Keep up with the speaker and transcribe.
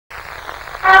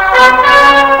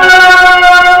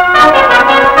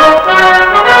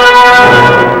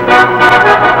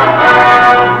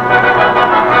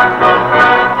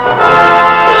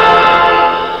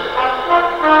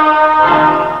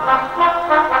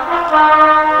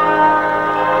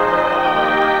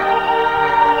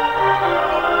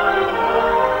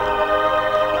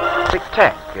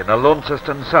Tank in a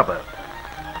Launceston suburb.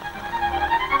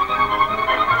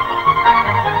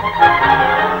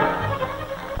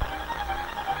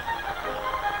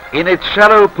 In its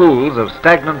shallow pools of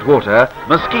stagnant water,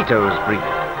 mosquitoes breed.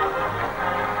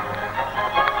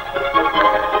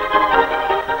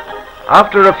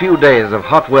 After a few days of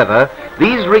hot weather,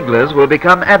 these wrigglers will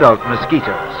become adult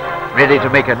mosquitoes, ready to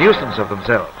make a nuisance of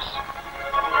themselves.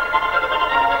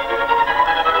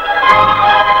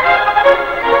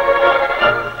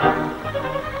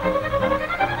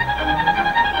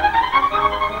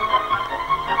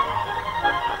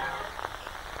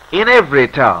 In every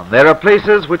town there are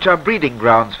places which are breeding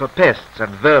grounds for pests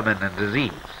and vermin and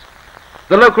disease.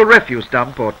 The local refuse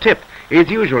dump or tip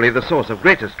is usually the source of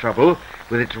greatest trouble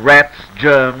with its rats,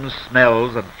 germs,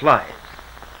 smells and flies.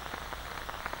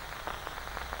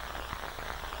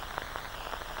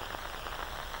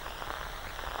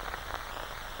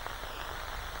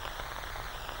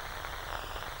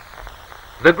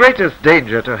 The greatest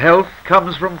danger to health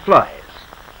comes from flies.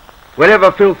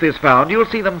 Wherever filth is found, you'll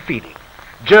see them feeding.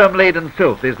 Germ-laden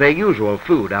filth is their usual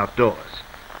food outdoors.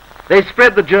 They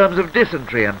spread the germs of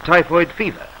dysentery and typhoid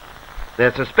fever.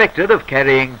 They're suspected of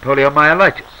carrying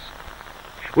poliomyelitis.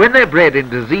 When they're bred in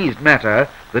diseased matter,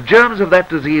 the germs of that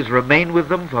disease remain with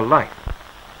them for life.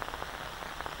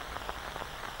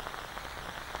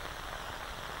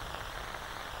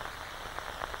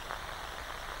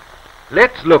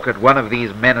 Let's look at one of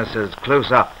these menaces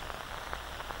close up.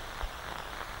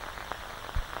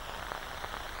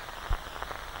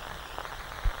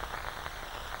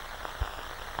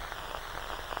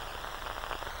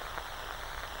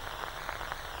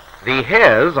 The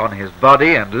hairs on his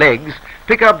body and legs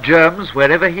pick up germs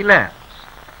wherever he lands.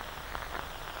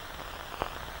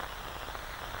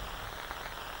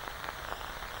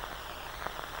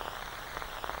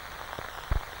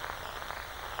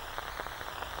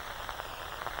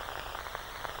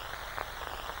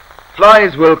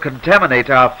 Flies will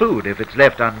contaminate our food if it's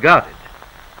left unguarded.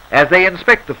 As they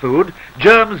inspect the food,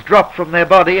 germs drop from their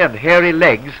body and hairy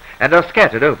legs and are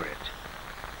scattered over it.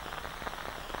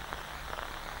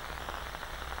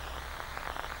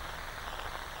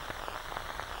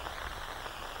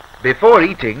 Before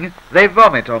eating, they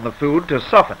vomit on the food to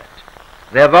soften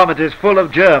it. Their vomit is full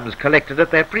of germs collected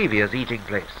at their previous eating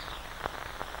place.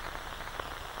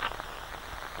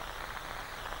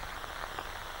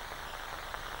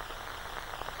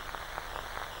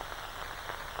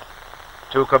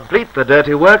 To complete the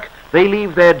dirty work, they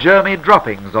leave their germy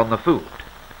droppings on the food.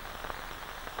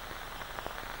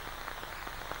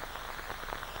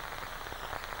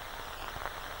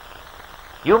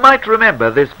 You might remember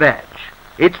this badge.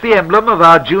 It's the emblem of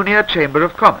our Junior Chamber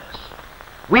of Commerce.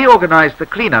 We organised the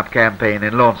clean-up campaign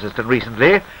in Launceston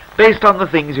recently, based on the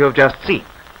things you have just seen.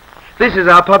 This is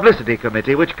our publicity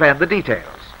committee which planned the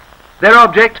details. Their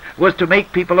object was to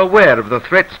make people aware of the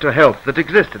threats to health that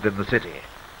existed in the city.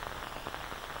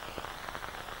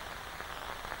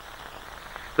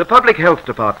 The Public Health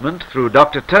Department, through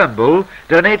Dr. Turnbull,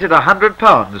 donated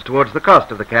 £100 towards the cost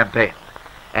of the campaign,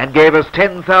 and gave us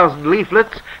 10,000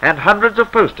 leaflets and hundreds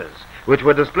of posters, which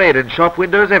were displayed in shop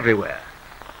windows everywhere.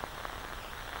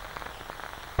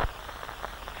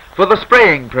 For the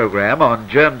spraying program on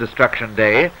Germ Destruction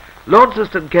Day,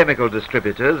 Launceston chemical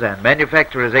distributors and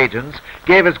manufacturers' agents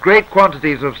gave us great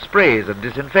quantities of sprays and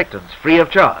disinfectants free of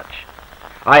charge.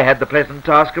 I had the pleasant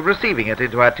task of receiving it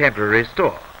into our temporary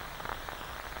store.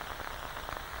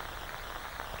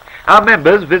 Our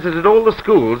members visited all the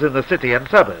schools in the city and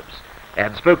suburbs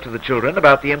and spoke to the children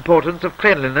about the importance of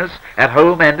cleanliness at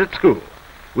home and at school,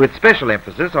 with special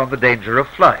emphasis on the danger of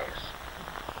flies.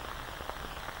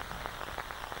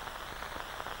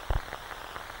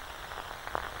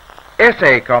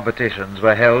 Essay competitions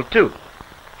were held too.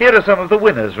 Here are some of the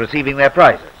winners receiving their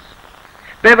prizes.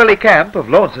 Beverly Camp of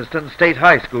Launceston State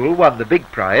High School won the big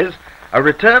prize, a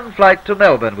return flight to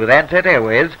Melbourne with Ansett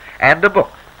Airways and a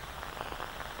book.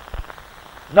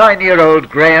 9-year-old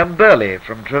Graham Burley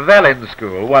from Trevellyn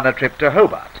School won a trip to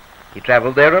Hobart. He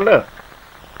travelled there alone.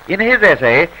 In his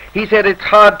essay, he said it's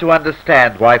hard to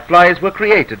understand why flies were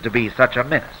created to be such a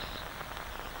menace.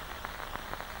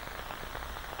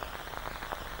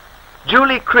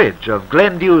 Julie Cridge of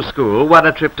Glendew School won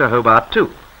a trip to Hobart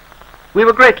too. We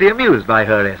were greatly amused by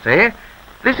her essay.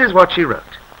 This is what she wrote.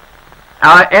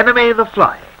 Our enemy the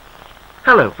fly.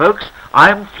 Hello, folks.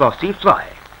 I'm Flossie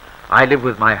Fly. I live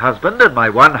with my husband and my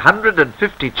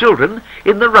 150 children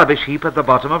in the rubbish heap at the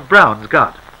bottom of Brown's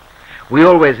garden. We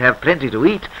always have plenty to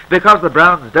eat because the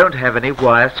Browns don't have any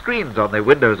wire screens on their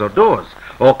windows or doors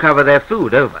or cover their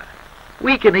food over.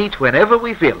 We can eat whenever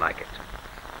we feel like it.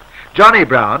 Johnny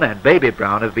Brown and Baby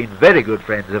Brown have been very good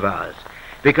friends of ours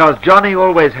because Johnny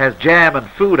always has jam and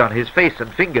food on his face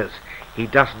and fingers. He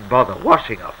doesn't bother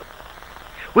washing of them.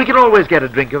 We can always get a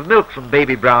drink of milk from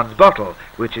Baby Brown's bottle,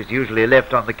 which is usually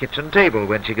left on the kitchen table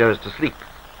when she goes to sleep.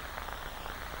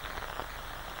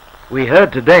 We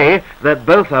heard today that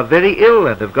both are very ill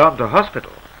and have gone to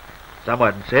hospital.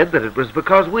 Someone said that it was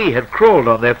because we had crawled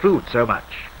on their food so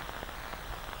much.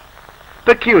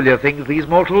 Peculiar things, these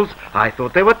mortals. I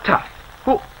thought they were tough.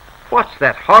 What's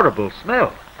that horrible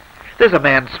smell? There's a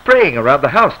man spraying around the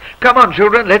house. Come on,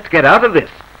 children, let's get out of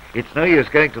this. It's no use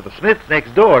going to the Smiths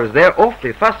next door, as they're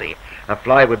awfully fussy. A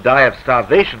fly would die of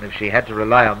starvation if she had to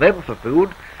rely on them for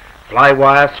food. Fly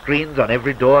wire screens on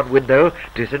every door and window,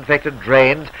 disinfected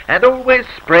drains, and always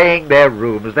spraying their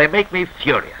rooms. They make me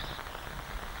furious.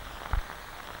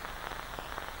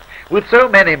 With so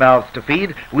many mouths to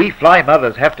feed, we fly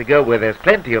mothers have to go where there's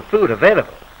plenty of food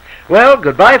available. Well,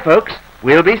 goodbye, folks.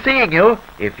 We'll be seeing you,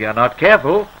 if you're not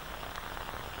careful.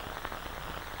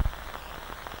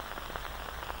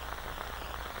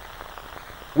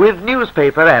 With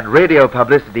newspaper and radio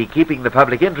publicity keeping the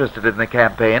public interested in the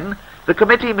campaign, the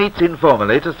committee meets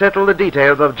informally to settle the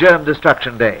details of Germ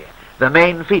Destruction Day, the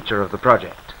main feature of the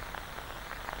project.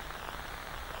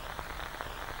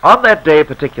 On that day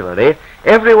particularly,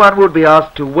 everyone would be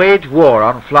asked to wage war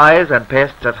on flies and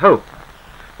pests at home,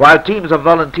 while teams of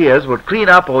volunteers would clean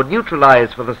up or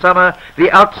neutralize for the summer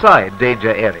the outside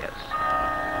danger areas.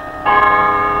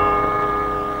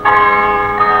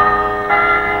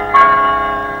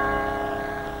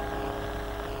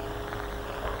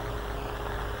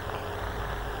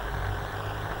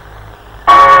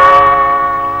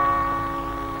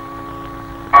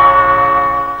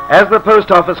 As the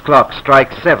post office clock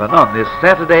strikes 7 on this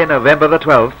Saturday, November the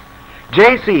 12th,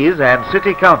 JCs and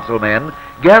City Council men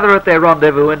gather at their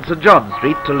rendezvous in St. John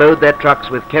Street to load their trucks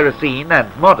with kerosene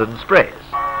and modern sprays.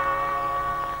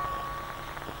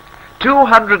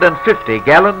 250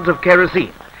 gallons of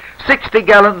kerosene, 60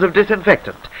 gallons of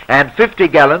disinfectant, and 50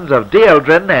 gallons of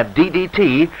deodorant and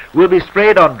DDT will be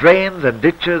sprayed on drains and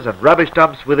ditches and rubbish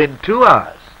dumps within 2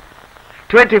 hours.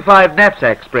 25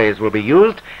 knapsack sprays will be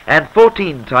used and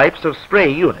 14 types of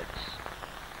spray units.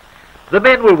 The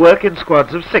men will work in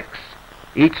squads of 6.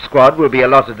 Each squad will be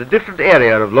allotted a different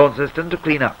area of Launceston to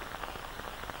clean up.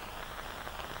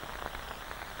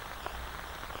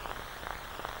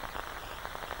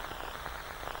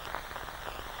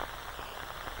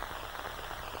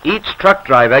 Each truck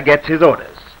driver gets his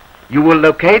orders. You will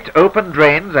locate open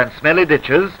drains and smelly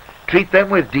ditches, treat them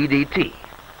with DDT.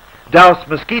 Douse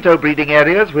mosquito breeding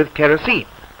areas with kerosene.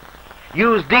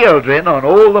 Use deodorant on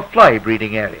all the fly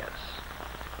breeding areas.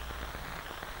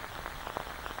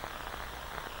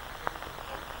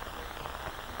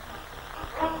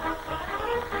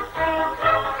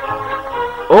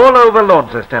 All over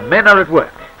Launceston, men are at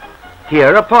work.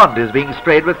 Here a pond is being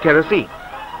sprayed with kerosene.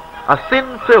 A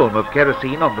thin film of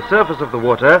kerosene on the surface of the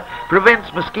water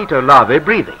prevents mosquito larvae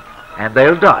breathing, and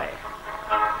they'll die.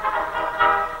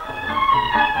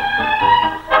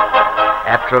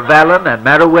 At Trevelyan and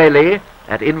Marrowwelly,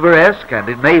 at Inveresk and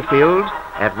in Mayfield,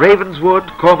 at Ravenswood,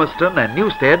 Cormiston and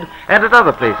Newstead, and at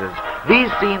other places,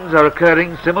 these scenes are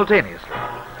occurring simultaneously.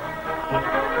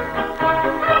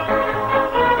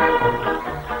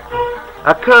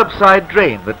 A curbside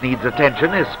drain that needs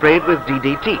attention is sprayed with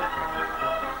DDT.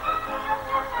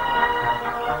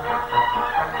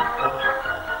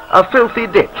 A filthy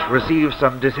ditch receives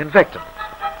some disinfectant.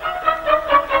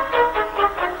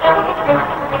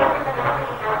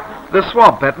 The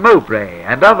swamp at Mowbray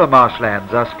and other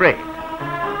marshlands are sprayed.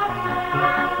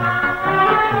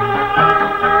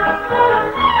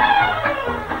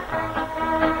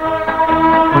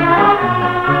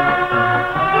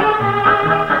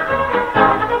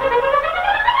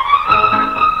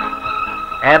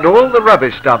 And all the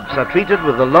rubbish dumps are treated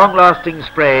with the long-lasting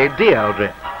spray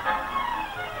deodorant.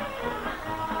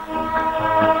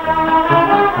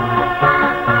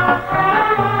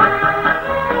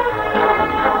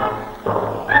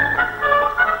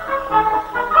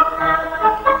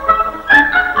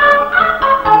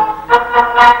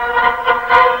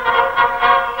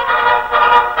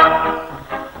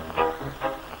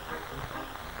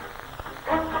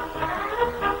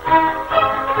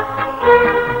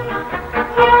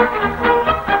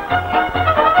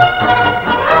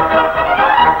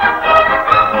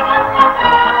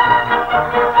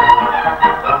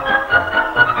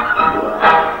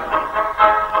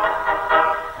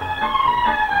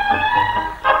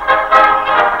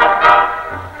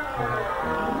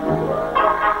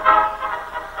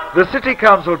 The city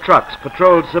council trucks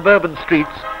patrolled suburban streets,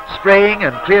 spraying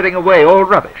and clearing away all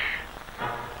rubbish.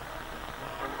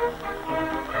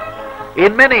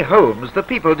 In many homes, the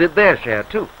people did their share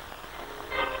too.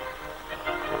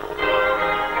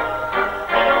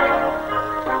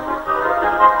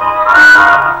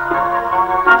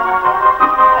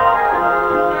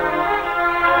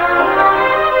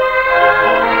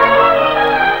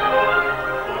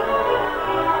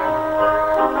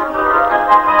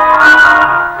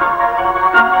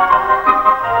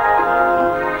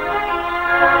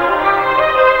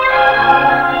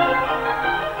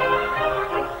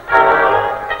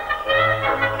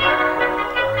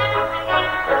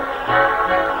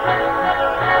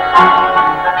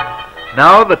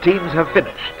 Now the teams have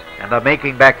finished and are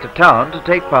making back to town to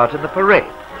take part in the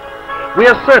parade. We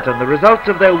are certain the results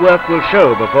of their work will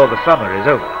show before the summer is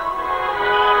over.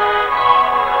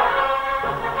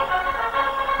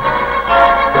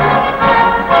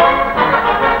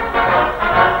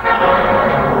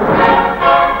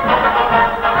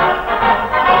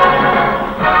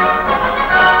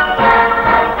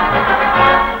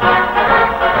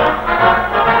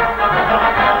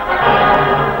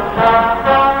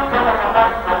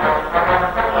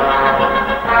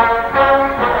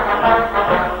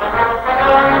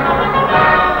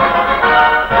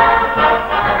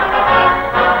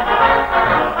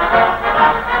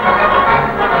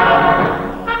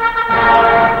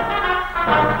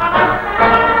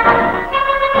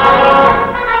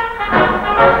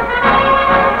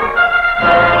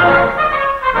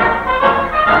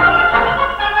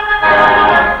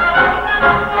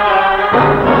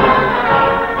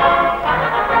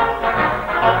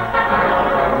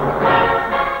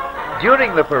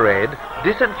 During the parade,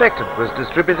 disinfectant was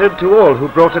distributed to all who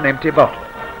brought an empty bottle,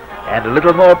 and a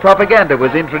little more propaganda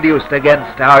was introduced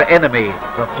against our enemy,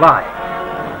 the fly.